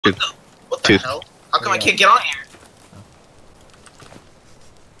Dude. What the hell? How come I can't get on here?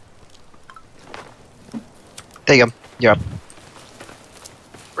 There you go. You're up.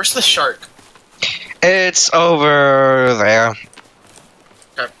 Where's the shark? It's over there.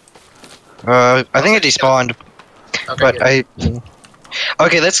 Okay. I think it despawned. Okay, But good.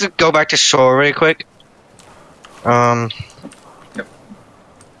 Okay, let's go back to shore really quick. Yep. I'm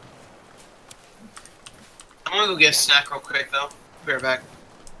gonna go get a snack real quick though. Be right back.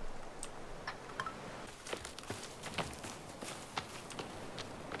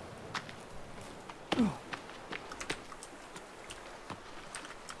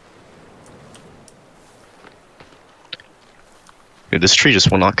 Dude, this tree just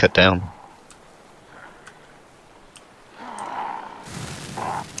will not cut down.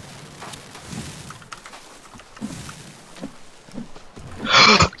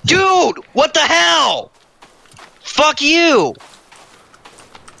 Dude, what the hell? Fuck you!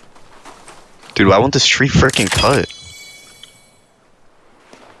 Dude, I want this tree freaking cut.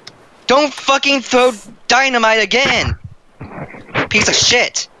 Don't fucking throw dynamite again! Piece of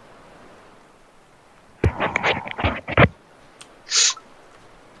shit!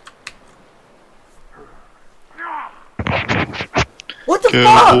 What the Go.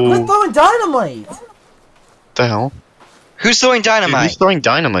 fuck? Quit throwing dynamite! What the hell? Who's throwing Dude, dynamite? who's throwing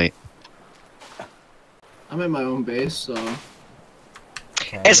dynamite? I'm at my own base, so...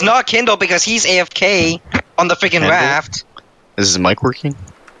 It's not Kendall because he's AFK on the freaking Kendall? raft. Is his mic working?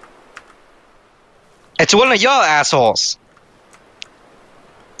 It's one of y'all assholes.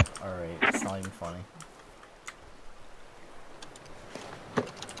 Alright, it's not even funny.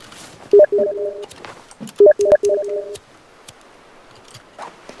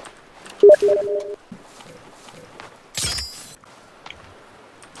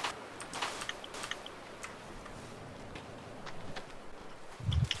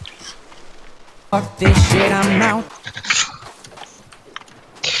 Fuck this shit, I'm out.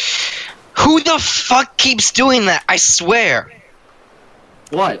 Who the fuck keeps doing that? I swear.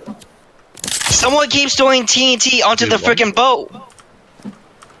 What? Someone keeps throwing TNT onto Dude, the what? freaking boat.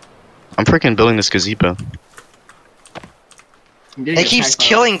 I'm freaking building this gazebo. I'm getting It keeps attacked by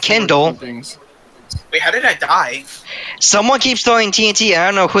killing like 4 Kendall. different things. Wait, how did I die? Someone keeps throwing TNT and I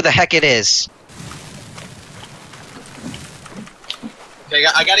don't know who the heck it is. Okay,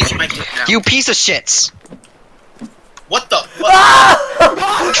 I gotta eat my food now. You piece of shits. What the fuck?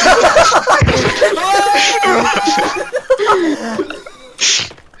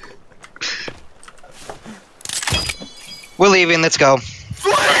 We're leaving, let's go.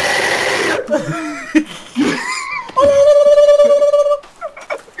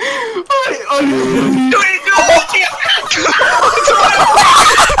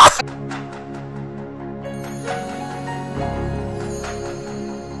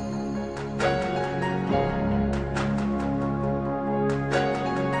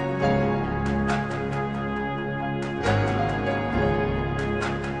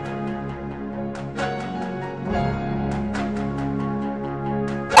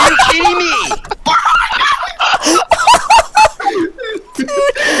 Are you kidding me?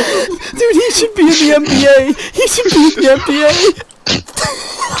 Dude, he should be in the NBA! He should be in the NBA!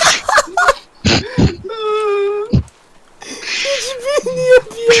 He should be in the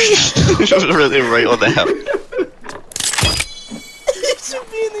NBA! That was really right on the hell. He should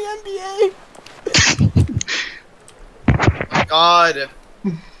be in the NBA! God.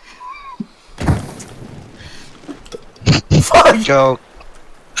 Fuck! Go.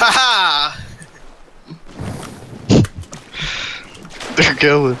 Haha! They're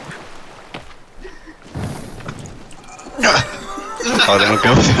going. Oh, they don't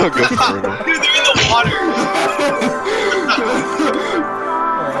go further. Dude, they're in the water!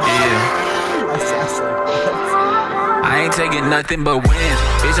 I ain't taking nothing but wins.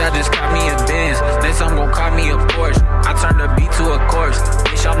 Bitch, I just caught me a Benz. Next I'm gon' call me a Porsche. I turned the beat to a course.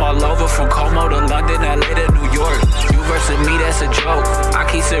 Bitch, I'm all over from Como to London to